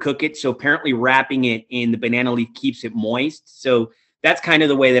don't overcook it. So apparently wrapping it in the banana leaf keeps it moist. So that's kind of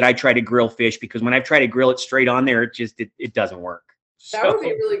the way that I try to grill fish, because when I've tried to grill it straight on there, it doesn't work. That would be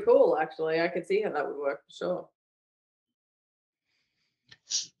really cool, actually. I could see how that would work for sure.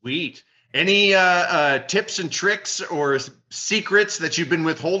 Sweet. Any tips and tricks or secrets that you've been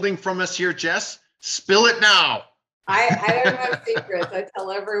withholding from us here, Jess? Spill it now. I don't have secrets. I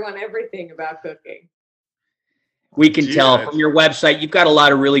tell everyone everything about cooking. We can tell from your website. You've got a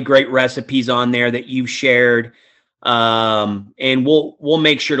lot of really great recipes on there that you've shared. And we'll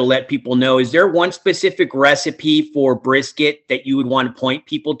make sure to let people know. Is there one specific recipe for brisket that you would want to point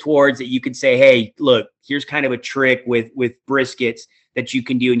people towards, that you could say, hey, look, here's kind of a trick with briskets that you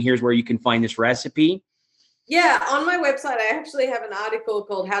can do, and here's where you can find this recipe? Yeah, on my website, I actually have an article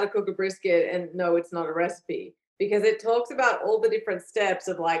called How to Cook a Brisket, and no, it's not a recipe, because it talks about all the different steps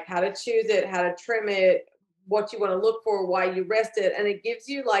of like how to choose it, how to trim it, what you want to look for, why you rest it. And it gives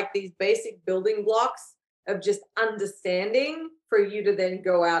you like these basic building blocks of just understanding for you to then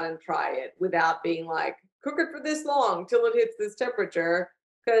go out and try it without being like, cook it for this long till it hits this temperature.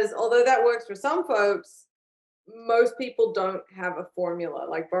 Because although that works for some folks, most people don't have a formula.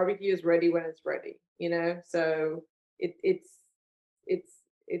 Like barbecue is ready when it's ready, so it's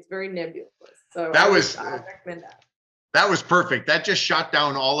very nebulous. So I recommend that. That was perfect. That just shot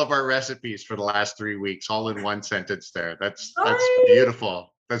down all of our recipes for the last 3 weeks, all in one sentence there. That's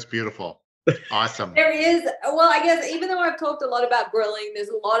beautiful. That's beautiful. Awesome. There is, well, I guess even though I've talked a lot about grilling, there's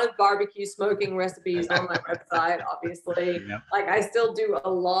a lot of barbecue smoking recipes on my website, obviously. Yep. Like I still do a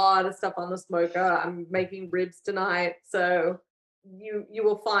lot of stuff on the smoker. I'm making ribs tonight. So you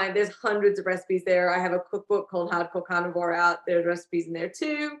will find there's hundreds of recipes there. I have a cookbook called Hardcore Carnivore out. There's recipes in there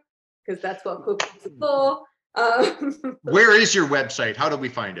too, because that's what cookbooks are for. Where is your website? How do we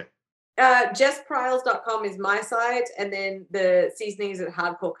find it? JessPryles.com is my site, and then the seasonings at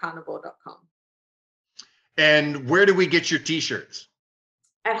hardcorecarnivore.com. And where do we get your t-shirts?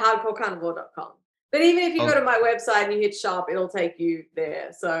 At hardcorecarnivore.com. But even if you go to my website and you hit shop, it'll take you there.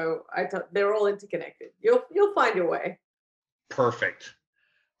 So they're all interconnected. You'll find your way. Perfect.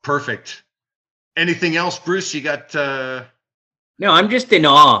 Anything else, Bruce? You got No, I'm just in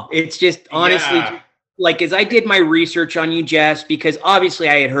awe. It's just honestly like, as I did my research on you, Jess, because obviously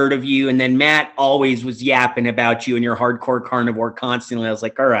I had heard of you, and then Matt always was yapping about you and your hardcore carnivore constantly. I was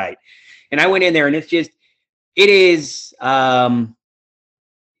like, all right. And I went in there, and it is,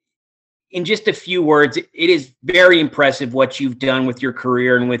 in just a few words, it is very impressive what you've done with your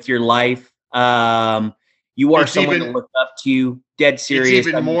career and with your life. You are someone to look up to, dead serious.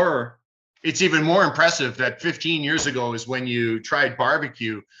 It's even more impressive that 15 years ago is when you tried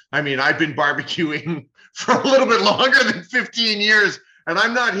barbecue. I mean, I've been barbecuing for a little bit longer than 15 years, and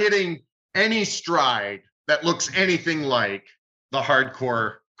I'm not hitting any stride that looks anything like the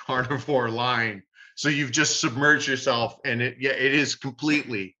hardcore carnivore line. So you've just submerged yourself, and it is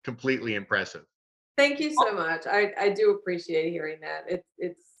completely impressive. Thank you so much. I do appreciate hearing that.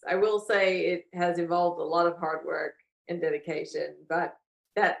 I will say it has involved a lot of hard work and dedication, but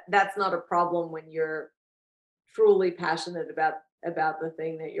that's not a problem when you're truly passionate about the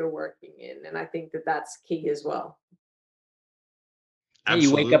thing that you're working in. And I think that's key as well.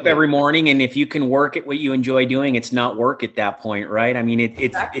 Absolutely. You wake up every morning, and if you can work at what you enjoy doing, it's not work at that point, right? I mean,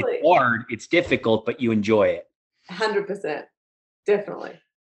 it's hard, it's difficult, but you enjoy it. 100%. Definitely.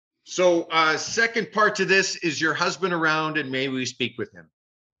 So second part to this, is your husband around, and may we speak with him?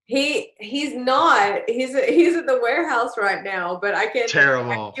 He's not. He's at the warehouse right now, but I can.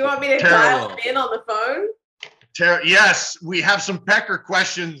 Terrible. You want me to dial him in on the phone? Yes, we have some pecker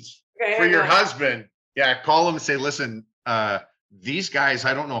questions for your husband. Yeah, call him and say, listen, these guys,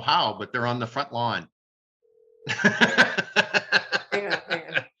 I don't know how, but they're on the front lawn. Hang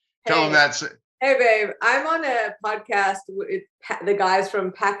on. Tell him that's it. Hey, babe, I'm on a podcast with the guys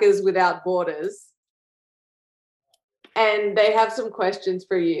from Packers Without Borders. And they have some questions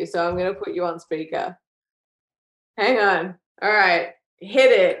for you. So I'm going to put you on speaker. Hang on. All right.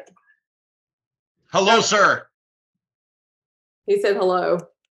 Hit it. Hello, sir. He said hello.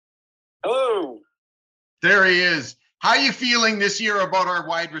 Hello. There he is. How are you feeling this year about our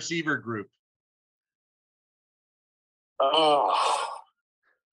wide receiver group? Oh,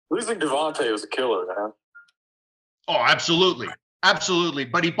 losing Devontae was a killer, man. Oh, absolutely. Absolutely.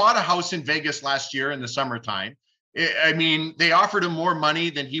 But he bought a house in Vegas last year in the summertime. I mean, they offered him more money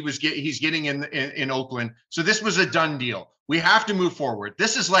than he's getting in Oakland. So this was a done deal. We have to move forward.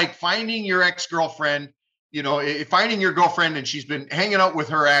 This is like finding your ex-girlfriend, finding your girlfriend and she's been hanging out with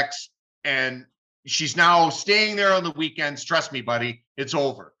her ex and she's now staying there on the weekends. Trust me, buddy, it's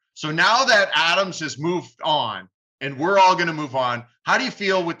over. So now that Adams has moved on and we're all going to move on, how do you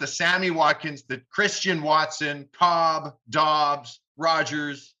feel with the Sammy Watkins, the Christian Watson, Cobb, Dobbs,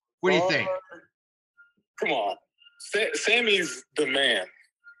 Rodgers? What do you think? Come on. Sammy's the man.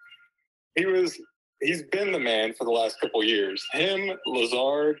 He's been the man for the last couple of years. Him,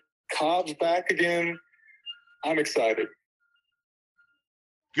 Lazard, Cobb's back again. I'm excited.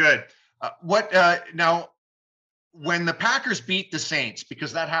 Good. Now, when the Packers beat the Saints,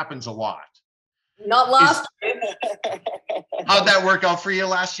 because that happens a lot. Not last year. How'd that work out for you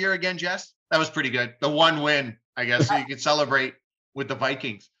last year again, Jess? That was pretty good. The one win, I guess, so you could celebrate with the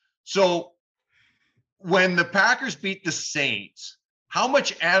Vikings. So when the Packers beat the Saints, how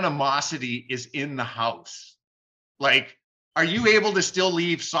much animosity is in the house? Like, are you able to still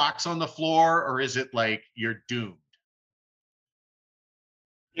leave socks on the floor, or is it like you're doomed?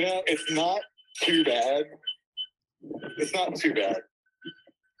 Yeah, it's not too bad. It's not too bad.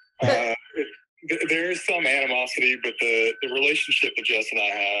 There is some animosity, but the relationship that Jess and I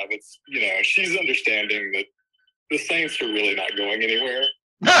have, it's, she's understanding that the Saints are really not going anywhere.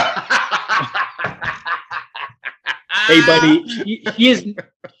 Hey, buddy,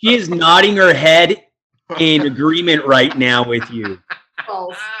 she is nodding her head in agreement right now with you.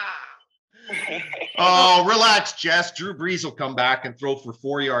 Oh, relax, Jess. Drew Brees will come back and throw for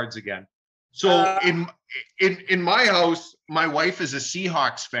 4 yards again. So in my house, my wife is a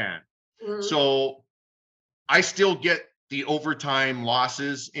Seahawks fan. Mm-hmm. So I still get the overtime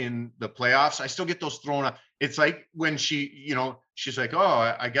losses in the playoffs. I still get those thrown up. It's like when she's like,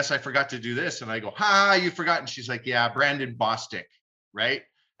 oh, I guess I forgot to do this. And I go, you forgot. And she's like, yeah, Brandon Bostic. Right.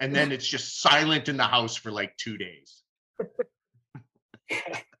 And then it's just silent in the house for like 2 days.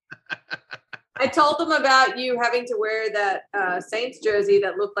 I told them about you having to wear that Saints jersey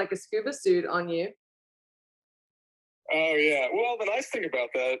that looked like a scuba suit on you. Oh, yeah. Well, the nice thing about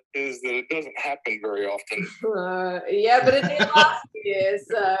that is that it doesn't happen very often. Yeah, but it did last year,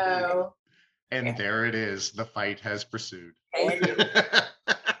 so. And there it is. The fight has pursued.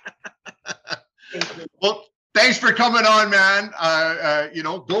 Well, thanks for coming on, man.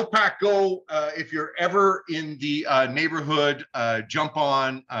 Go Pack Go. If you're ever in the neighborhood, jump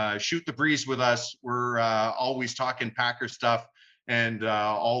on, shoot the breeze with us. We're always talking Packer stuff and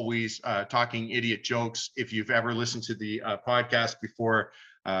always talking idiot jokes. If you've ever listened to the podcast before,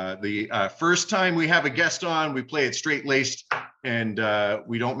 the first time we have a guest on, we play it straight-laced and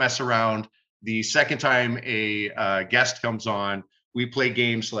we don't mess around. The second time a guest comes on, we play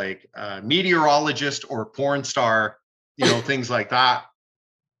games like meteorologist or porn star, things like that.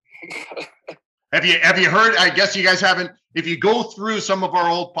 Have you heard? I guess you guys haven't. If you go through some of our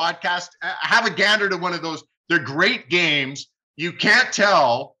old podcasts, have a gander to one of those. They're great games. You can't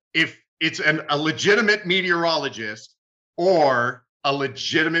tell if it's a legitimate meteorologist or a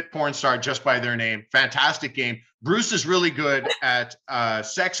legitimate porn star just by their name. Fantastic game. Bruce is really good at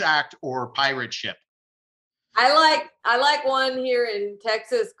sex act or pirate ship. I like one here in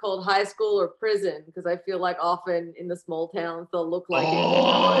Texas called High School or Prison, because I feel like often in the small towns they'll look like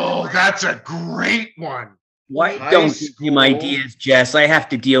that's a great one. Why don't give him ideas, Jess? I have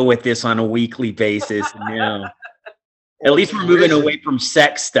to deal with this on a weekly basis now. At least we're moving away from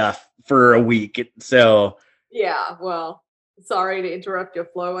sex stuff for a week. So yeah, well, sorry to interrupt your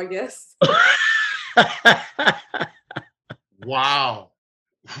flow, I guess. Wow.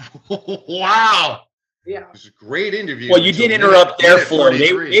 Wow. Yeah. It was a great interview. Well, you did interrupt their flow.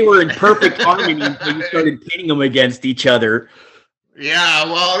 They were in perfect harmony until you started pitting them against each other. Yeah,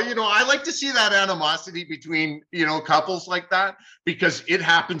 well, I like to see that animosity between, couples like that, because it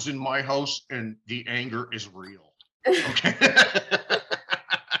happens in my house and the anger is real. Okay.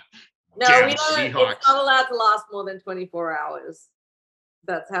 No, we don't. Seahawks. It's not allowed to last more than 24 hours.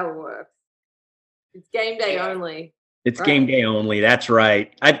 That's how it works. It's game day only. It's right. Game day only. That's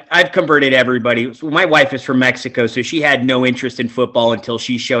right. I've converted everybody. So my wife is from Mexico, so she had no interest in football until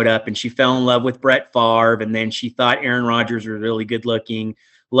she showed up, and she fell in love with Brett Favre, and then she thought Aaron Rodgers was really good looking,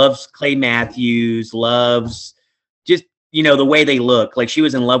 loves Clay Matthews, loves just, the way they look. Like she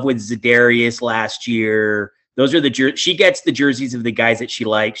was in love with Za'Darius last year. Those are she gets the jerseys of the guys that she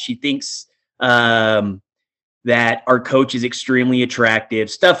likes. She thinks that our coach is extremely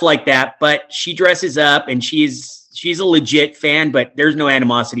attractive, stuff like that. But she dresses up and she's she's a legit fan, but there's no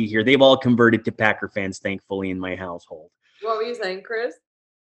animosity here. They've all converted to Packer fans, thankfully, in my household. What were you saying, Chris?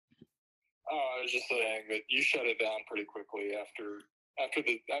 I was just saying that you shut it down pretty quickly after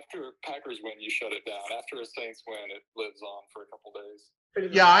Packers win. You shut it down. After a Saints win, it lives on for a couple days.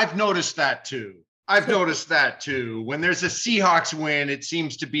 Yeah, I've noticed that too. When there's a Seahawks win, it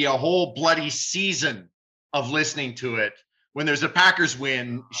seems to be a whole bloody season of listening to it. When there's a Packers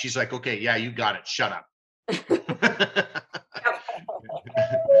win, she's like, okay, yeah, you got it. Shut up.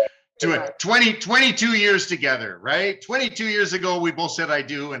 22 years together, right? 22 years ago, we both said I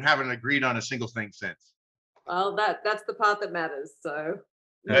do and haven't agreed on a single thing since. Well, that's the part that matters. So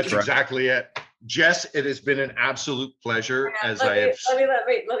that's exactly it. Jess, it has been an absolute pleasure. Let it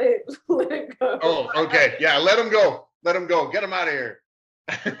go. Oh, okay. Yeah, let him go. Let him go. Get him out of here.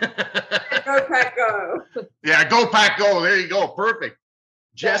 Go Pack Go. Yeah, go Pack Go. There you go. Perfect.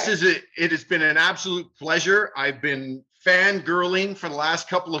 Jess, it has been an absolute pleasure. I've been fangirling for the last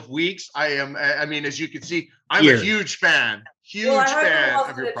couple of weeks. I mean, as you can see, I'm a huge fan. Huge fan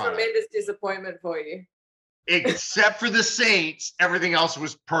of your product. Tremendous disappointment for you. Except for the Saints, everything else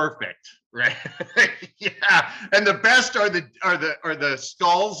was perfect, right? Yeah, and the best are the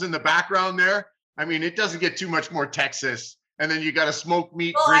skulls in the background there. I mean, it doesn't get too much more Texas. And then you got a smoked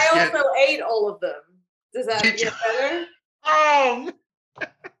meat brisket. I also ate all of them. Does that get better? Oh,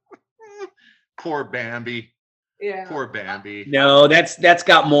 poor Bambi. Yeah. Poor Bambi. No, that's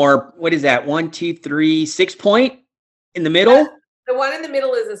got more. What is that? 1, 2, 3, 6 point in the middle? The one in the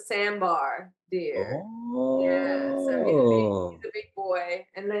middle is a sandbar deer. Oh. Yeah, so he's a big boy.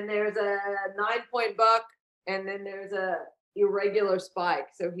 And then there's a 9-point buck, and then there's a irregular spike.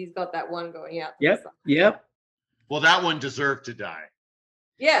 So he's got that one going out. Yep. Well, that one deserved to die.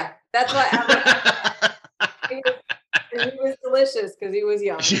 Yeah, that's why he was delicious because he was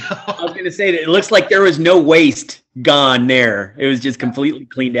young. I was going to say that it looks like there was no waste gone there. It was just completely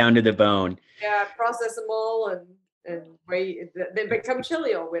clean down to the bone. Yeah, process them all and they become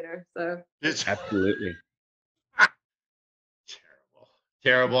chili all winter. So absolutely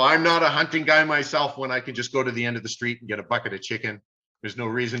terrible. I'm not a hunting guy myself. When I can just go to the end of the street and get a bucket of chicken, there's no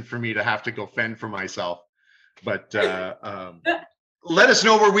reason for me to have to go fend for myself. But let us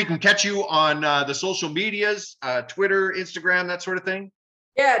know where we can catch you on the social medias, Twitter, Instagram, that sort of thing.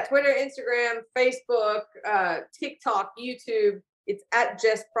 Yeah, Twitter, Instagram, Facebook, TikTok, YouTube. It's at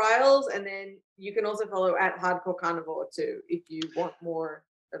Jess Pryles, and then you can also follow at Hardcore Carnivore too if you want more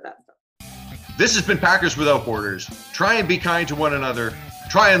of that stuff. This has been Packers Without Borders. Try and be kind to one another,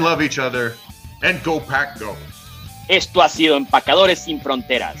 try and love each other, and go Pack Go. Esto ha sido Empacadores Sin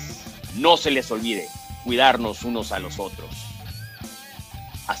Fronteras. No se les olvide cuidarnos unos a los otros.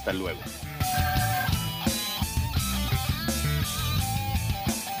 Hasta luego.